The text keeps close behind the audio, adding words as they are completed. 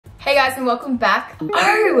Hey guys, and welcome back.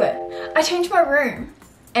 Oh, I changed my room,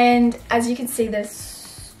 and as you can see,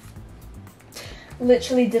 there's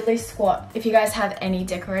literally diddly squat. If you guys have any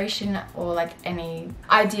decoration or like any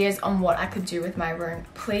ideas on what I could do with my room,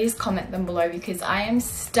 please comment them below, because I am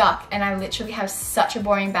stuck and I literally have such a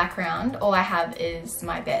boring background. All I have is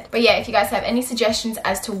my bed. But yeah, if you guys have any suggestions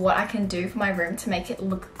as to what I can do for my room to make it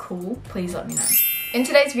look cool, please let me know. In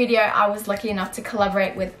today's video, I was lucky enough to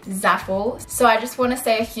collaborate with Zaful. So I just want to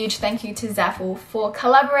say a huge thank you to Zaful for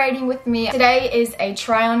collaborating with me. Today is a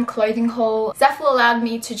try-on clothing haul. Zaful allowed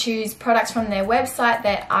me to choose products from their website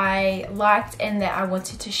that I liked and that I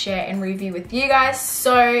wanted to share and review with you guys.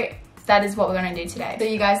 So that is what we're going to do today. So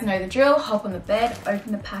you guys know the drill. Hop on the bed,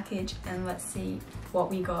 open the package, and let's see what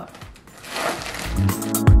we got.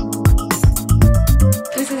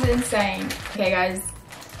 This is insane. Okay guys,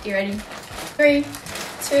 you ready? 3,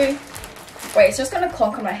 2, wait, it's just gonna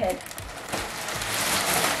clonk on my head.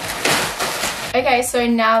 Okay, so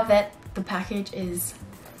now that the package is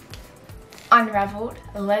unraveled,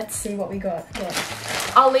 let's see what we got. Yeah.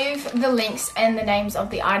 I'll leave the links and the names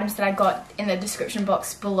of the items that I got in the description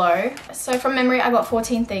box below. So from memory, I got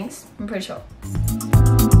 14 things, I'm pretty sure.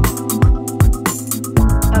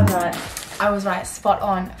 I was right, spot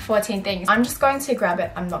on, 14 things. I'm just going to grab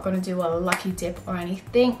it. I'm not going to do a lucky dip or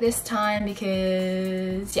anything this time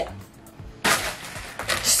because, yeah.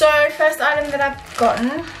 So, first item that I've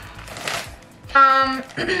gotten.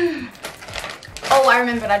 Oh, I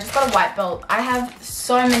remembered, I just got a white belt. I have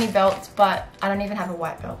so many belts, but I don't even have a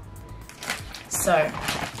white belt. So.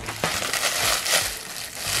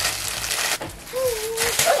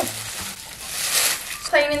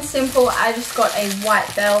 Plain and simple, I just got a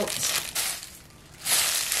white belt.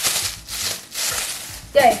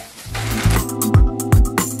 Yay.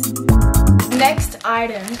 Next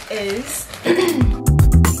item is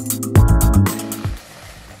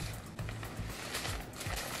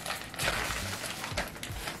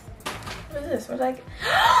what is this? What did I get?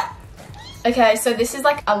 Okay, so this is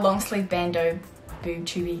like a long sleeve bandeau boob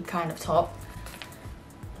tubey kind of top.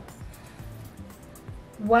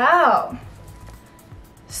 Wow.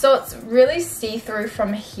 So it's really see-through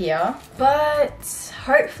from here, but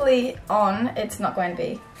hopefully on it's not going to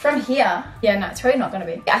be. From here, yeah, no, it's really not going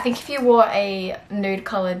to be. I think if you wore a nude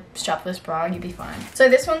colored strapless bra, you'd be fine. So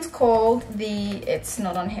this one's called the, it's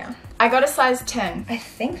not on here. I got a size 10. I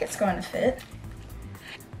think it's going to fit.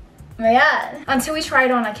 Oh my god. Until we try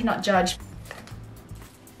it on, I cannot judge.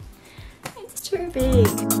 It's too big.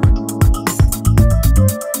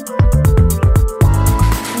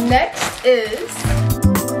 Next is,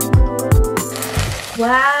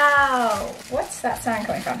 wow, what's that sound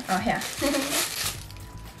coming from? Oh, here.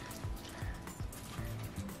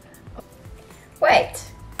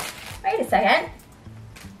 Wait a second.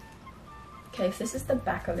 Okay, so this is the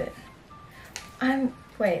back of it. I'm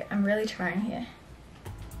really trying here.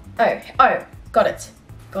 Oh, got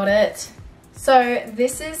it. So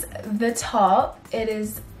this is the top. It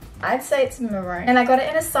is, I'd say it's maroon, and I got it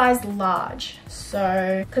in a size large.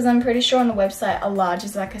 So, because I'm pretty sure on the website a large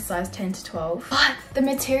is like a size 10 to 12. But the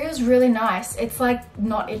material is really nice. It's like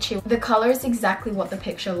not itchy. The color is exactly what the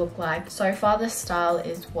picture looked like. So far the style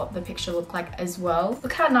is what the picture looked like as well.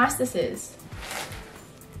 Look how nice this is.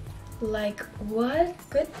 Like, what?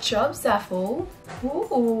 Good job, Zaful.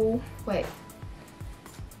 Ooh, wait.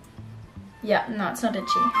 Yeah, no, it's not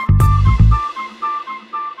itchy.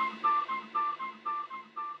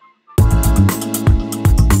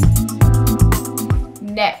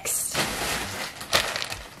 Next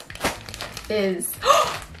is,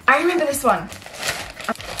 I remember this one.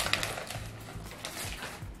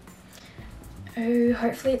 Oh,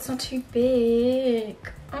 hopefully it's not too big.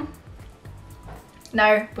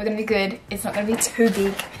 No, we're gonna be good. It's not gonna be too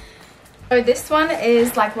big. So this one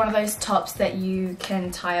is like one of those tops that you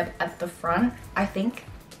can tie up at the front. I think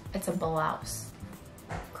it's a blouse.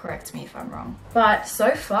 Correct me if I'm wrong. But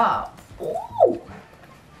so far, ooh,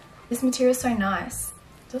 this material is so nice.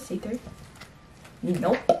 Is it see-through?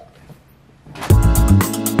 Nope.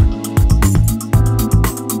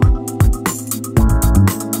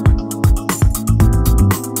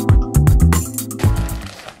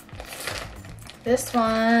 This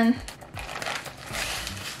one.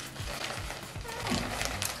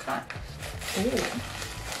 Ooh.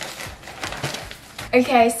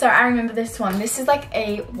 Okay, so I remember this one. This is like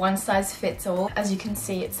a one size fits all. As you can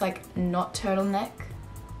see, it's like not turtleneck,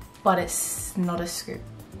 but it's not a scoop.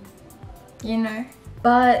 You know?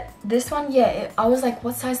 But this one, yeah, I was like,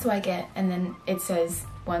 what size do I get? And then it says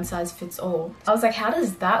one size fits all. I was like, how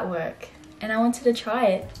does that work? And I wanted to try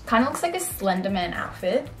it. Kind of looks like a Slender Man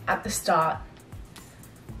outfit at the start,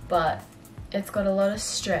 but It's got a lot of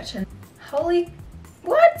stretch and holy,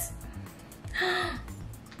 what?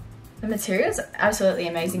 The material's absolutely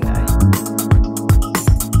amazing though.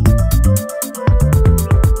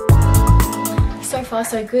 So far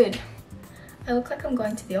so good. I look like I'm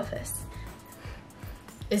going to the office.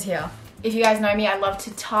 Is here. If you guys know me, I love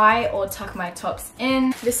to tie or tuck my tops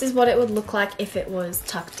in. This is what it would look like if it was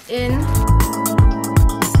tucked in.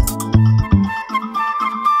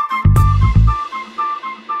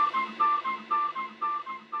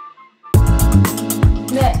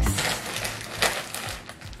 Next.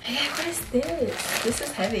 Hey, what is this? This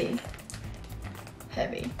is heavy.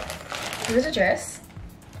 Heavy. Is it a dress?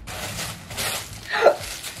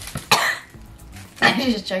 I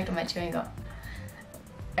just choked on my chewing gum.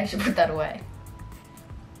 I should put that away.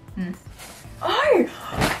 Oh!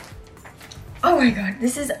 Oh my god,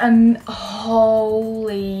 this is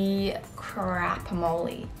holy crap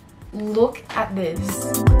moly. Look at this.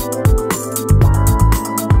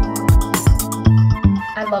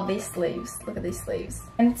 I love these sleeves. Look at these sleeves.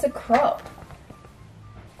 And it's a crop.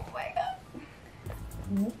 Oh my god.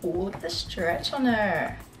 Ooh, look at the stretch on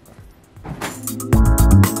her.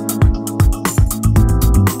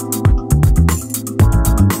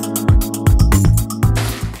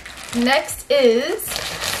 Next is,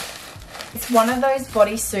 it's one of those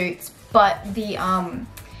bodysuits, but I'm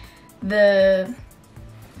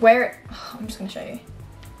just gonna show you.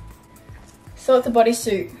 So it's a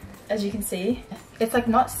bodysuit, as you can see. It's like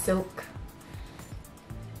not silk.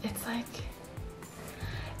 It's like,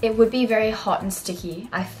 it would be very hot and sticky,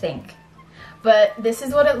 I think. But this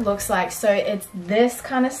is what it looks like. So it's this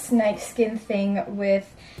kind of snakeskin thing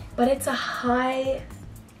with, but it's a high,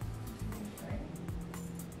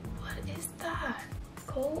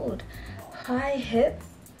 called high hip.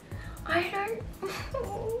 I don't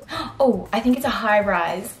oh, I think it's a high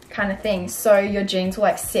rise kind of thing, so your jeans will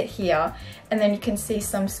like sit here and then you can see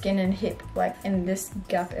some skin and hip like in this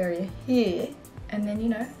gap area here, and then you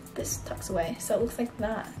know this tucks away, so it looks like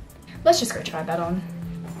that. Let's just go try that on.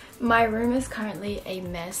 My room is currently a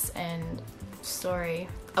mess and sorry,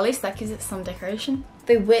 at least that gives it some decoration.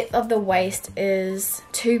 The width of the waist is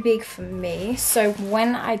too big for me, so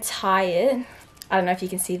when I tie it, I don't know if you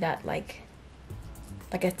can see that, like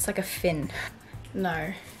it's like a fin.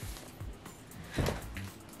 No.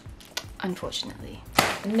 Unfortunately.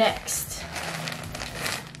 Next.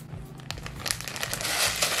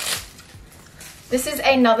 This is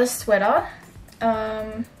another sweater.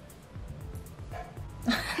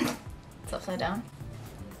 It's upside down.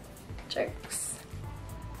 Jokes.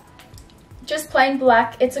 Just plain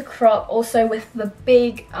black. It's a crop, also with the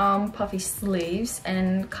big puffy sleeves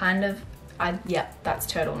and kind of, yeah, that's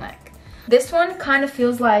turtleneck. This one kind of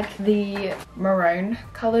feels like the maroon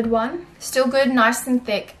colored one. Still good, nice and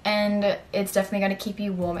thick, and it's definitely going to keep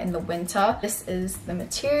you warm in the winter. This is the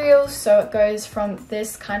material, so it goes from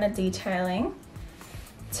this kind of detailing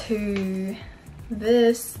to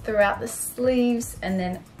this throughout the sleeves, and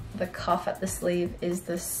then the cuff at the sleeve is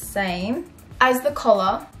the same as the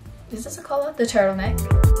collar. Is this a collar? The turtleneck.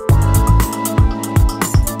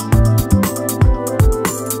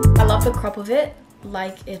 I love the crop of it.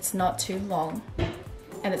 Like, it's not too long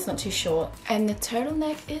and it's not too short, and the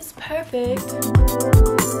turtleneck is perfect.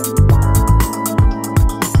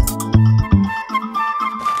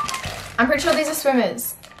 I'm pretty sure these are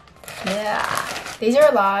swimmers. Yeah, these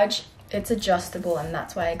are a large. It's adjustable, and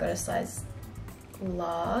that's why I got a size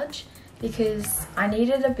large, because I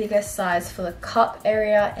needed a bigger size for the cup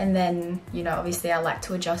area, and then, you know, obviously I like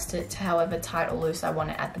to adjust it to however tight or loose I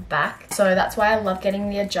want it at the back. So that's why I love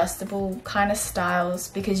getting the adjustable kind of styles,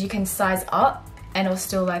 because you can size up and it'll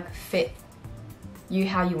still like fit you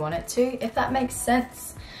how you want it to, if that makes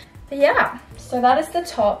sense. But yeah, so that is the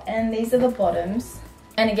top and these are the bottoms.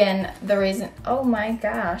 And again, the reason, oh my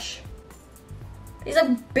gosh, these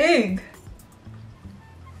are big.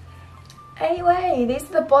 Anyway, these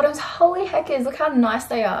are the bottoms. Holy heckers, look how nice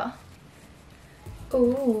they are.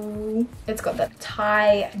 Ooh, it's got the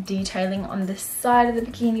tie detailing on the side of the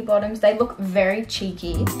bikini bottoms. They look very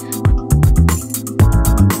cheeky.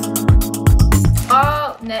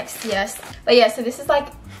 Oh, next, yes. But yeah, so this is like,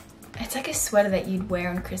 it's like a sweater that you'd wear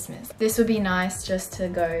on Christmas. This would be nice just to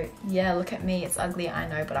go, yeah, look at me. It's ugly, I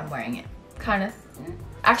know, but I'm wearing it. Kind of.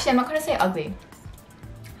 Actually, I'm not gonna say ugly.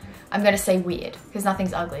 I'm gonna say weird, because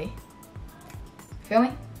nothing's ugly. Feel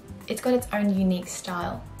me? It's got its own unique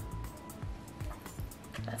style.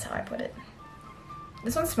 That's how I put it.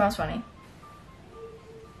 This one smells funny.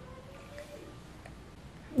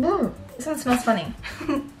 Woo! This one smells funny.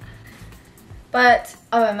 But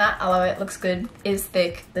other than that, I love it. Looks good. Is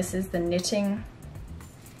thick. This is the knitting.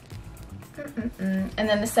 And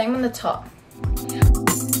then the same on the top.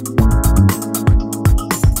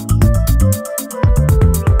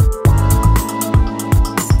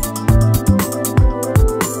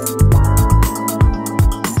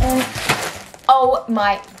 And oh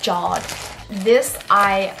my god, this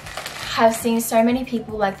I have seen so many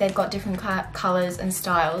people like they've got different colors and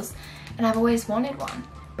styles, and I've always wanted one,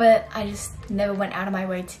 but I just never went out of my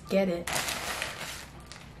way to get it.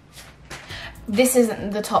 This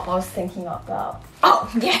isn't the top I was thinking about.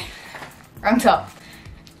 Oh yeah, wrong top.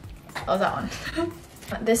 Oh, that one.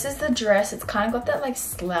 This is the dress. It's kind of got that like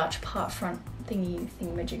slouch part front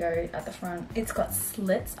thingy-majiggo at the front. It's got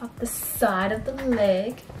slits up the side of the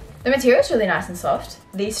leg. The material is really nice and soft.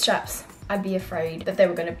 These straps, I'd be afraid that they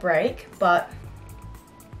were gonna break, but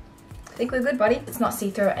I think we're good, buddy. It's not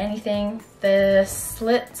see-through or anything. The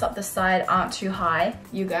slits up the side aren't too high.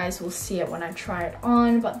 You guys will see it when I try it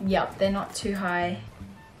on, but yep, they're not too high.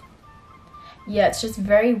 Yeah, it's just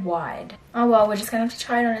very wide. Oh well, we're just gonna have to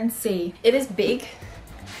try it on and see. It is big.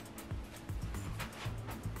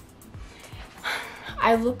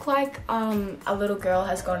 I look like a little girl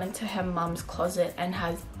has gone into her mum's closet and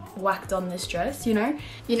has whacked on this dress, you know?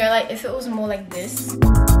 You know, like if it was more like this.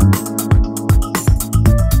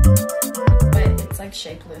 But it's like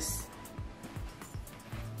shapeless.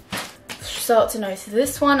 So it's a no to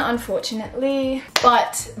this one, unfortunately.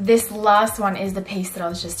 But this last one is the piece that I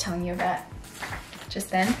was just telling you about just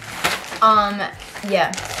then.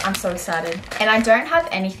 Yeah, I'm so excited. And I don't have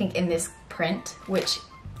anything in this print, which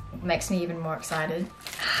makes me even more excited.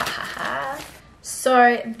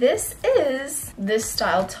 So this is this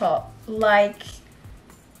style top. Like,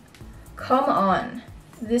 come on,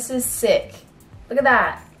 this is sick. Look at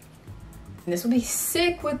that. And this will be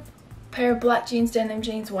sick with a pair of black jeans, denim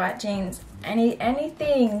jeans, white jeans,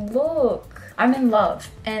 anything. Look, I'm in love,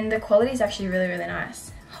 and the quality is actually really, really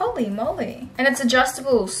nice. Holy moly. And it's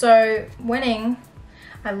adjustable, so winning.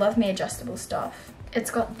 I love me adjustable stuff.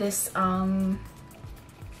 It's got this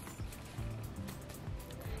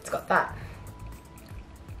it's got that,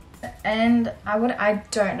 and I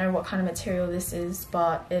don't know what kind of material this is,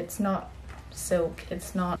 but it's not silk.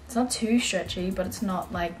 It's not too stretchy, but it's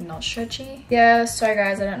not like not stretchy. Yeah, sorry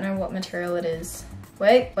guys, I don't know what material it is.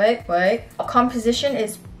 Wait. Composition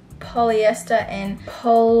is polyester and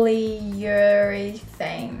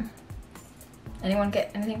polyurethane. Anyone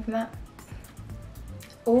get anything from that?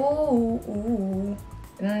 Ooh.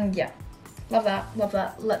 Yeah, love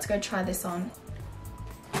that. Let's go try this on.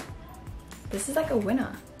 This is like a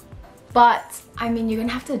winner. But I mean, you're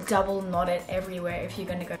gonna have to double knot it everywhere if you're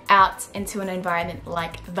gonna go out into an environment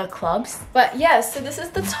like the clubs. But yeah, so this is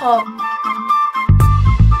the top.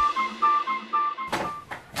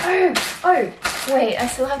 Oh, wait, I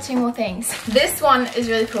still have two more things. This one is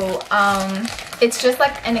really cool. It's just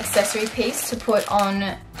like an accessory piece to put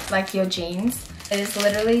on like your jeans. It is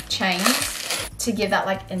literally chains to give that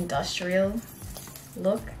like industrial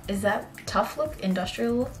look. Is that tough look?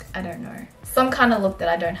 Industrial look? I don't know. Some kind of look that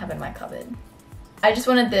I don't have in my cupboard. I just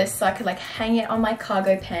wanted this so I could like hang it on my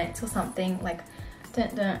cargo pants or something. Like,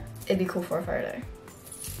 it'd be cool for a photo.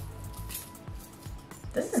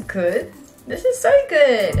 This is good. This is so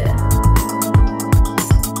good.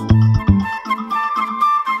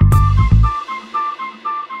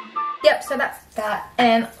 Yep, so that's that.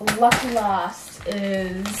 And lucky last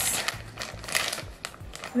is,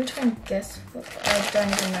 let me try and guess what, I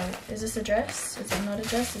don't even know. Is this a dress? Is it not a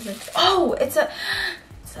dress? Is it? Oh, it's that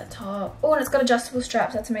top. Oh, and it's got adjustable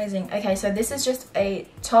straps. That's amazing. Okay, so this is just a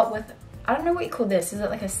top with, I don't know what you call this. Is it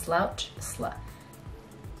like a slouch?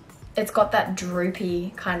 It's got that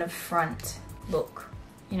droopy kind of front look,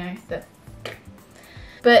 you know, but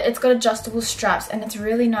it's got adjustable straps and it's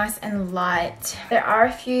really nice and light. There are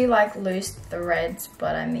a few like loose threads,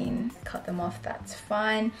 but I mean, cut them off, that's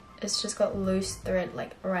fine. It's just got loose thread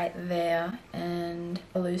like right there and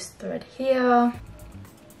a loose thread here.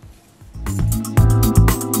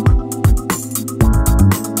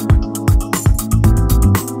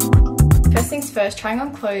 First things first, trying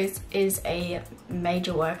on clothes is a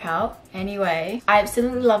major workout. Anyway, I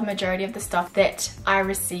absolutely love majority of the stuff that I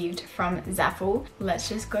received from Zaful. Let's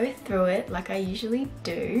just go through it like I usually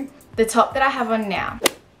do. The top that I have on now,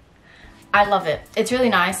 I love it. It's really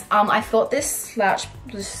nice. I thought this slouch,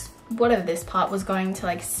 whatever this part, was going to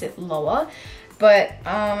like sit lower, but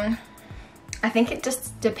I think it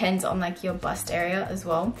just depends on like your bust area as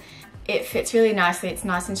well. It fits really nicely. It's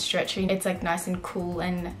nice and stretchy. It's like nice and cool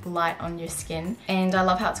and light on your skin. And I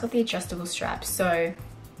love how it's got the adjustable straps. So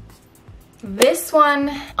this one,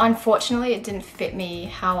 unfortunately, it didn't fit me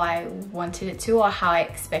how I wanted it to or how I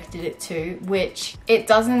expected it to, which it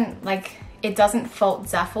doesn't, like, it doesn't fault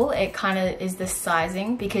Zaful, it kind of is the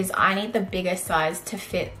sizing, because I need the bigger size to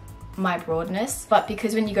fit my broadness, but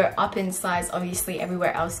because when you go up in size, obviously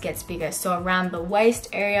everywhere else gets bigger, so around the waist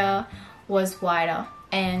area was wider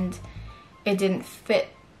and it didn't fit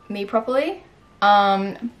me properly,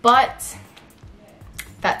 but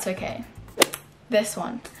that's okay. This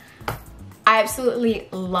one, I absolutely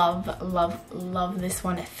love this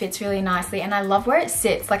one. It fits really nicely and I love where it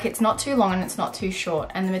sits. Like, it's not too long and it's not too short,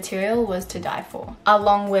 and the material was to die for,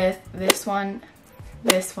 along with this one,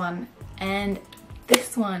 and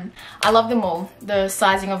this one. I love them all. The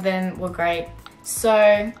sizing of them were great, so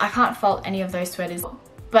I can't fault any of those sweaters.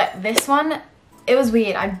 But this one, it was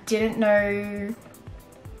weird. I didn't know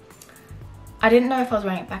if I was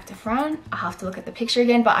wearing it back to front. I have to look at the picture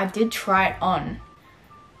again, but I did try it on.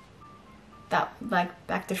 That, like,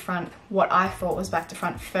 back to front, what I thought was back to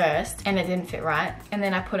front first, and it didn't fit right, and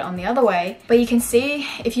then I put it on the other way. But you can see,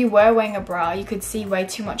 if you were wearing a bra, you could see way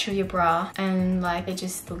too much of your bra, and like it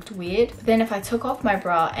just looked weird. But then if I took off my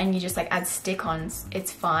bra and you just like add stick-ons,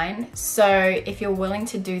 it's fine. So if you're willing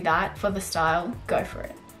to do that for the style, go for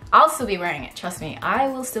it. I'll still be wearing it, trust me. I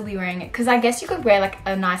will still be wearing it, because I guess you could wear like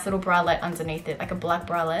a nice little bralette underneath it, like a black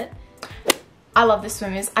bralette. I love the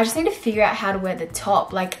swimmers. I just need to figure out how to wear the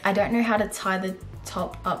top. Like, I don't know how to tie the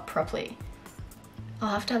top up properly.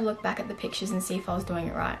 I'll have to have a look back at the pictures and see if I was doing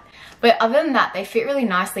it right. But other than that, they fit really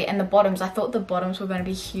nicely, and the bottoms, I thought the bottoms were going to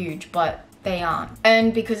be huge, but they aren't.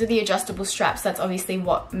 And because of the adjustable straps, that's obviously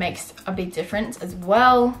what makes a big difference as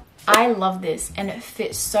well. I love this, and it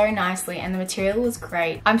fits so nicely, and the material was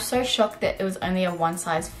great. I'm so shocked that it was only a one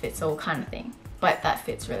size fits all kind of thing, but that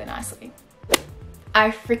fits really nicely.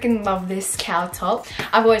 I freaking love this cow top.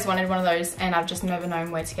 I've always wanted one of those, and I've just never known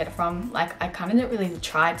where to get it from. Like, I kind of didn't really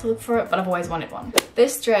try to look for it, but I've always wanted one.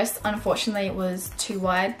 This dress, unfortunately, was too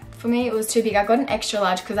wide for me. It was too big. I got an extra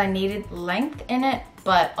large because I needed length in it,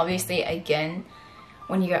 but obviously, again,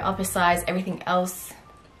 when you go up a size, everything else,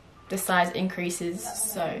 the size increases,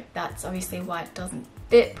 so that's obviously why it doesn't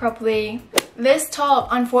fit properly. This top,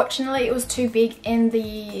 unfortunately, it was too big in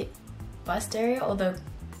the bust area, or the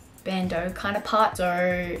bandeau kind of part,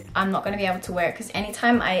 so I'm not going to be able to wear it, because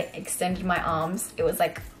anytime I extended my arms, it was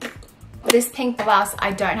like this pink blouse.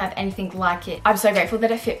 I don't have anything like it. I'm so grateful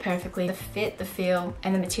that it fit perfectly. The fit, the feel,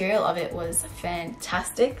 and the material of it was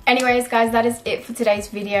fantastic. Anyways guys, that is it for today's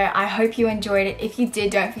video. I hope you enjoyed it. If you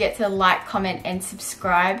did, don't forget to like, comment, and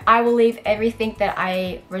subscribe. I will leave everything that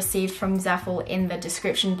I received from Zaful in the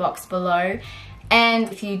description box below,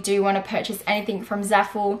 and if you do want to purchase anything from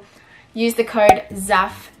Zaful, use the code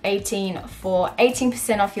ZAF18 for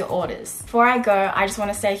 18% off your orders. Before I go, I just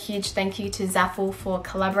want to say a huge thank you to Zaful for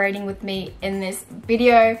collaborating with me in this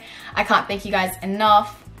video. I can't thank you guys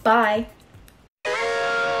enough. Bye.